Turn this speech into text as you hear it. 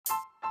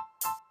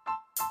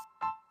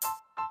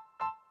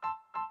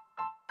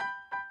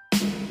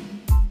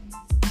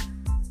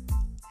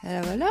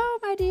Hello,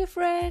 my dear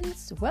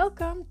friends.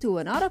 Welcome to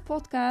another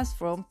podcast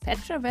from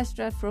Petra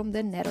Westra from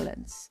the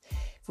Netherlands,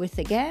 with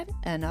again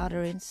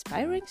another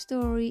inspiring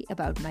story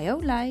about my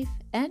own life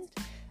and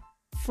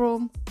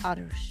from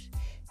others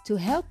to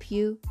help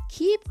you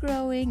keep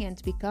growing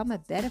and become a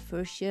better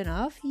version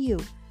of you.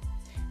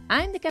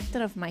 I'm the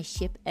captain of my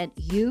ship and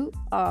you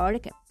are the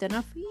captain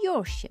of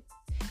your ship.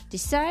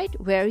 Decide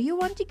where you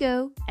want to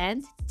go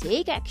and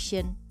take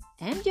action.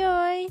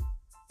 Enjoy!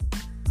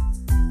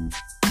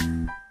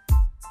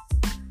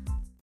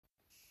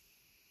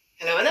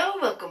 Hello,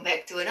 welcome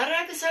back to another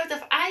episode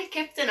of I,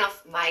 Captain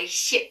of My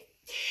Ship.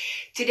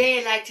 Today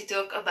I'd like to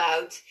talk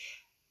about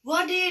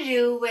what do you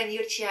do when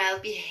your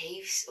child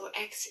behaves or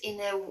acts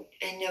in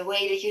a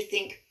way that you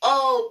think,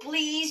 oh,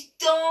 please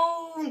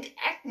don't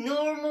act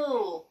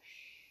normal.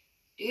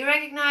 Do you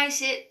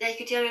recognize it that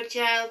you tell your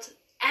child,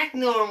 act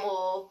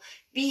normal,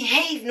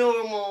 behave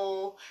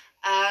normal,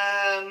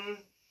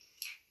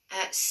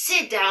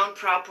 sit down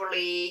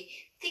properly,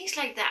 things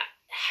like that?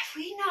 Have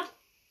we not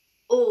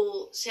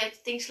all said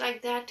things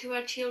like that to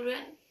our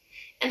children?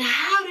 And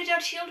how did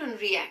our children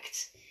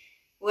react?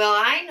 Well,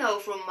 I know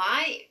from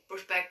my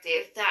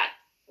perspective that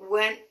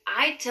when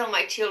I tell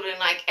my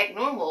children act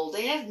normal,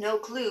 they have no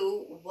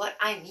clue what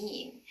I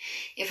mean.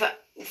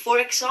 For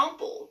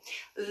example,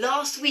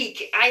 last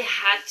week I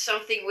had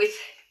something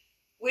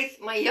with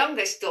my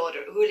youngest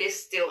daughter who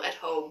is still at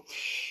home.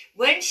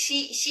 When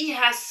she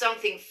has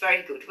something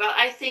very good. Well,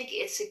 I think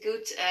it's a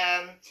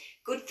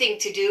good thing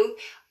to do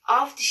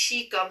after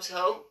she comes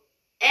home.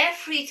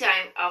 Every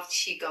time after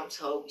she comes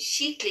home,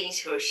 she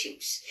cleans her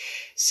shoes.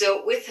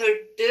 So with her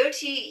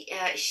dirty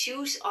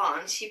shoes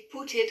on, she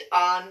put it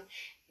on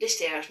the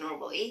stairs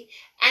normally,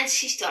 and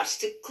she starts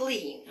to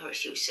clean her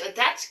shoes. So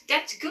that's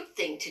a good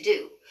thing to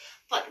do.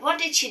 But what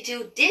did she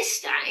do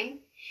this time?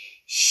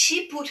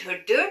 She put her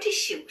dirty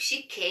shoes.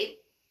 She came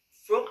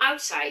from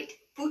outside,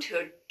 put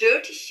her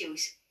dirty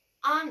shoes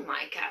on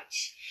my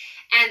couch,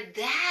 and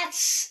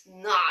that's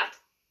not.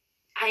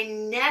 I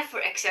never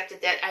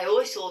accepted that. I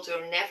always told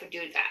her never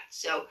do that.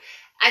 So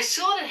I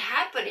saw that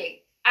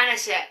happening and I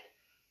said,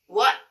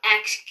 what?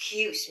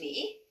 Excuse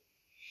me?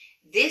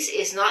 This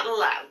is not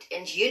allowed.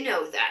 And you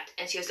know that.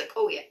 And she was like,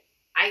 oh yeah,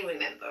 I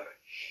remember.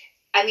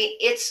 I mean,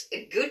 it's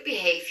a good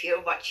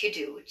behavior what you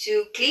do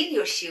to clean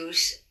your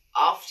shoes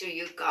after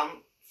you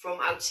come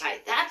from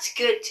outside. That's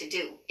good to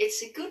do.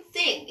 It's a good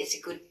thing. It's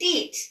a good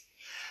deed.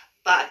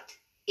 But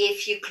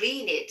if you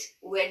clean it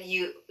when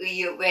you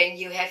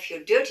have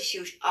your dirty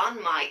shoes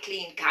on my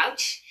clean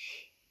couch,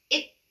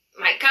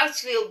 my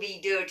couch will be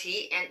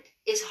dirty and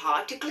is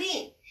hard to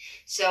clean.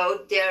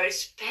 So there are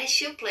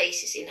special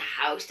places in the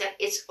house that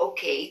it's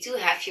okay to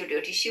have your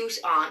dirty shoes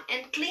on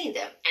and clean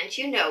them, and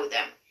you know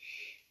them.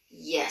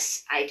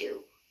 Yes, I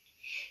do.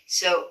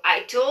 So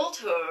I told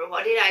her,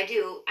 what did I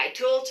do? I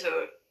told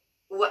her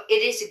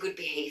it is a good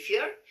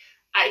behavior.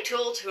 I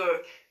told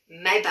her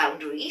my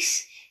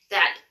boundaries,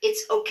 that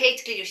it's okay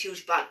to clean your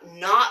shoes, but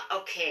not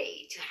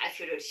okay to have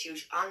your dirty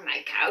shoes on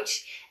my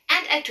couch.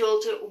 And I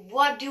told her,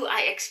 what do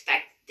I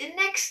expect the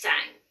next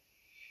time?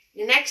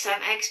 The next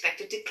time I expect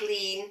her to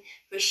clean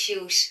her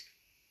shoes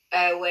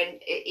when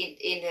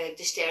in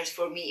the stairs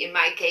for me. In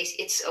my case,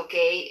 it's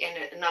okay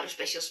in another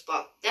special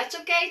spot. That's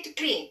okay to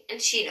clean,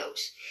 and she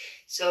knows.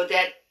 So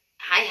that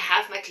I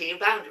have my clear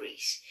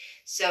boundaries.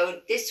 So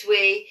this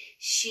way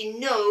she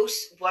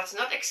knows what's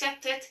not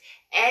accepted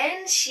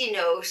and she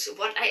knows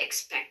what I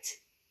expect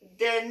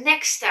the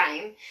next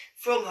time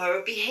from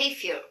her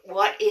behavior,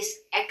 what is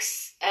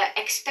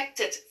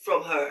expected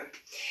from her.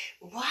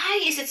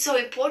 Why is it so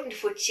important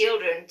for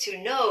children to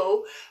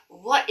know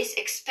what is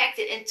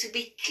expected and to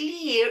be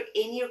clear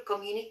in your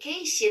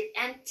communication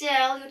and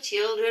tell your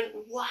children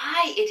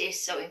why it is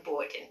so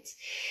important?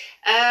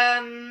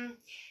 A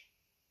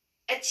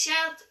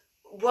child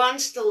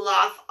wants the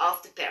love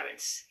of the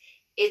parents.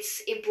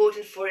 It's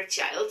important for a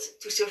child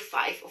to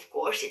survive, of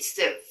course. It's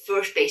the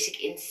first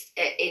basic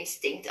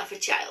instinct of a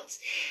child.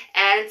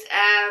 And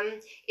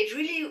it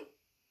really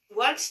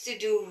wants to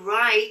do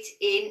right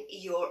in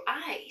your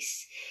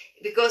eyes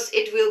because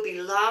it will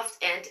be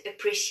loved and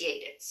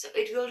appreciated. So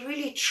it will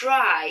really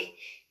try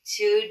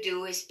to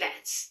do its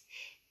best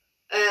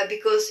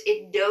because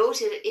it knows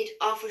that it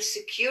offers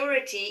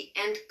security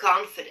and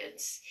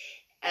confidence.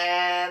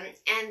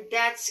 And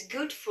that's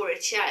good for a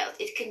child.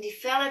 It can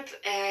develop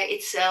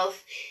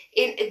itself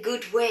in a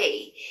good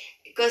way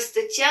because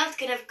the child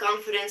can have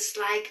confidence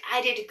like, I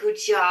did a good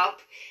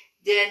job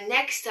the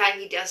next time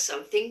he does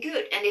something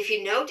good. And if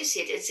you notice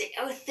it and say,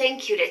 oh,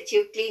 thank you that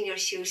you clean your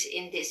shoes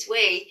in this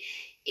way,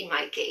 in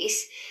my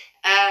case,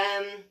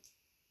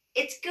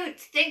 it's good.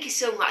 Thank you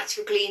so much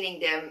for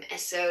cleaning them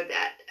so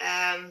that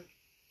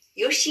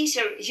your shoes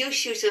are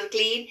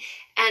clean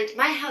and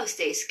my house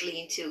stays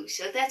clean too.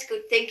 So that's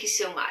good. Thank you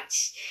so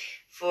much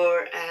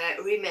for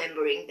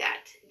remembering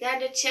that. Then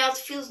the child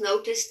feels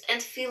noticed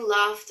and feel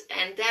loved,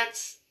 and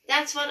that's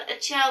what a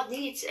child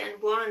needs and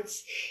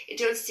wants.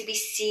 It wants to be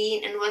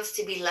seen and wants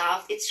to be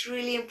loved. It's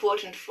really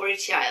important for a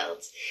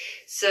child.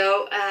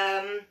 So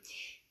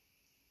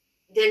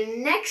the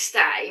next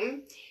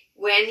time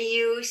when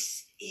you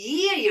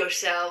hear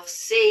yourself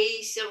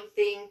say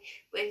something,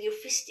 when you're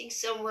visiting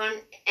someone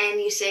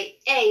and you say,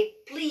 hey,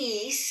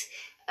 please,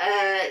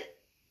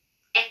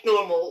 act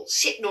normal,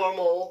 sit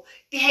normal,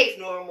 behave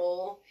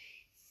normal,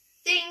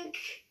 think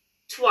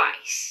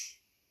twice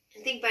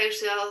and think by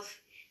yourself,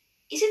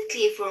 is it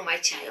clear for my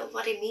child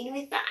what I mean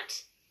with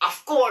that?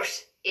 Of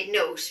course, it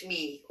knows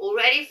me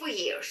already for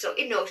years, so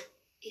it knows,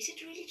 is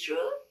it really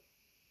true?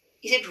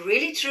 Is it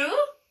really true?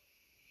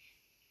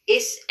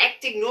 Is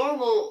acting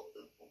normal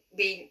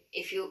being,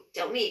 if you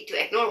tell me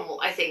to act normal,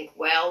 I think,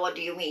 well, what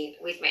do you mean?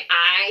 With my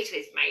eyes,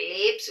 with my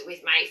lips,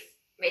 with my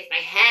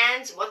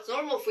hands? What's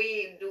normal for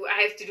you? Do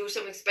I have to do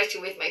something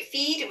special with my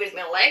feet, with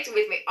my legs,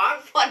 with my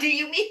arms? What do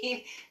you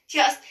mean?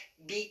 Just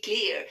be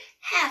clear.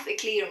 Have a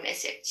clear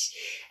message.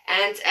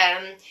 And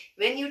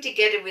when you're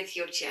together with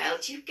your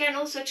child, you can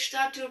also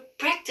start to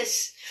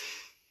practice.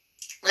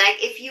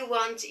 Like if you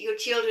want your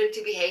children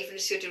to behave in a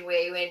certain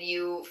way when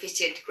you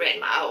visit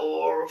grandma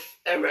or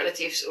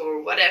relatives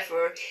or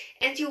whatever,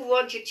 and you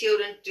want your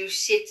children to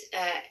sit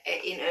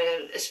in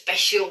a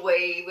special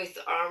way with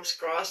the arms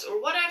crossed or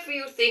whatever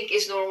you think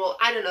is normal,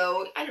 I don't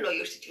know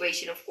your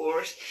situation, of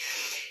course,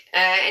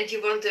 and you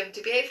want them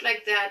to behave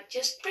like that,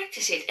 just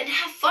practice it and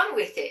have fun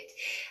with it.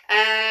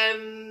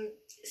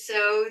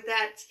 So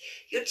that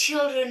your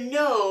children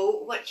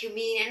know what you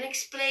mean and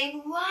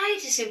explain why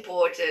it is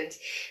important,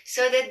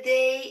 so that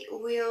they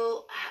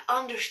will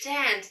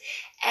understand.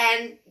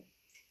 And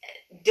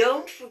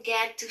don't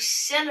forget to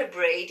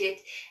celebrate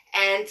it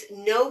and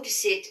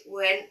notice it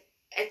when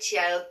a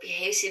child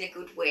behaves in a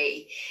good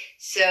way,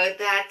 so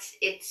that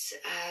it's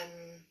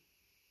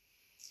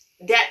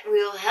that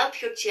will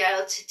help your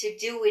child to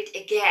do it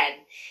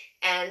again.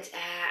 And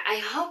I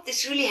hope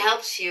this really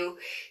helps you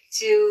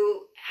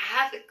to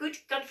have a good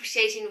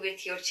conversation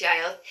with your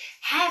child.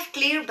 Have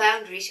clear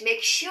boundaries.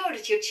 Make sure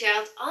that your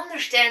child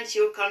understands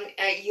your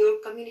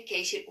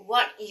communication,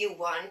 what you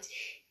want.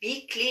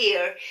 Be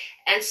clear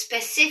and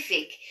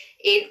specific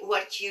in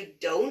what you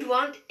don't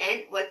want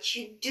and what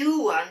you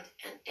do want,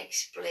 and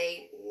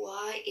explain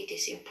why it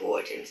is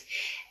important.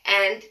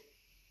 And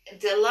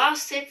the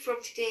last tip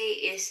from today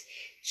is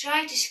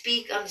try to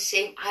speak on the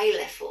same eye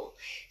level.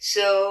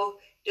 So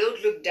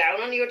don't look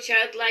down on your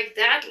child like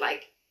that,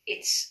 like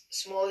it's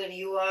smaller than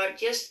you are.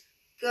 Just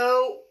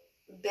go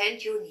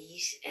bend your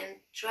knees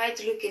and try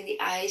to look in the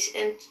eyes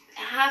and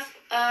have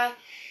a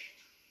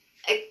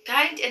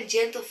kind and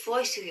gentle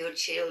voice to your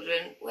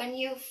children when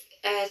you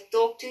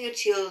talk to your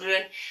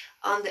children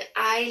on the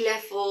eye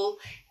level,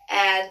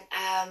 and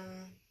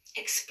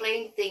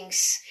explain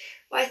things,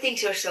 why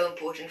things are so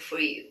important for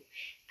you.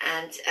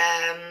 And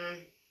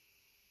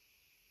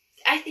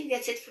I think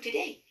that's it for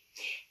today.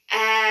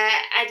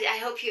 And I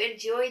hope you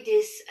enjoyed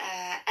this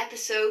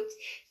episode.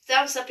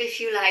 Thumbs up if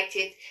you liked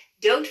it.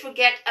 Don't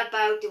forget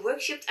about the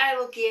workshop I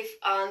will give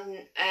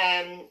on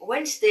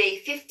Wednesday,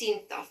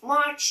 15th of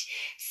March.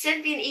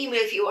 Send me an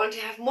email if you want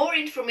to have more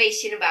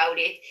information about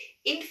it.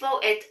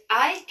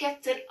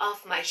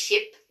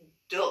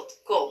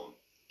 info@icaptainofmyship.com.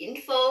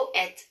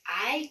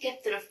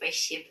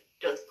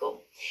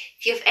 info@icaptainofmyship.com.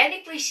 If you have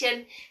any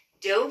question,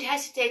 don't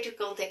hesitate to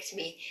contact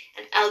me,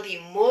 and I'll be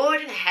more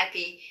than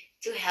happy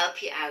to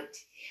help you out.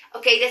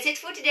 Okay, that's it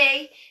for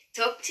today.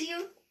 Talk to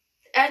you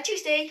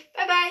Tuesday.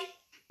 Bye-bye.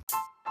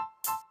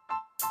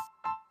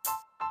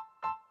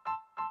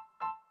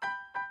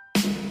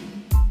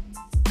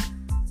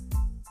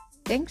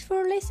 Thanks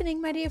for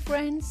listening, my dear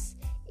friends.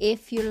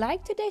 If you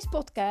like today's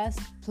podcast,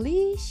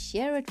 please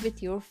share it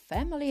with your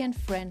family and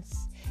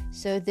friends,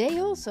 so they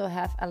also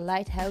have a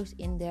lighthouse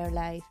in their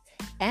life.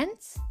 And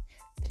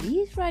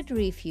please write a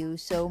review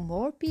so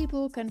more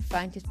people can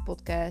find this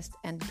podcast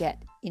and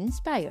get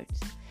inspired.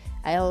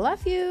 I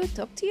love you.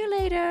 Talk to you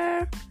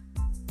later.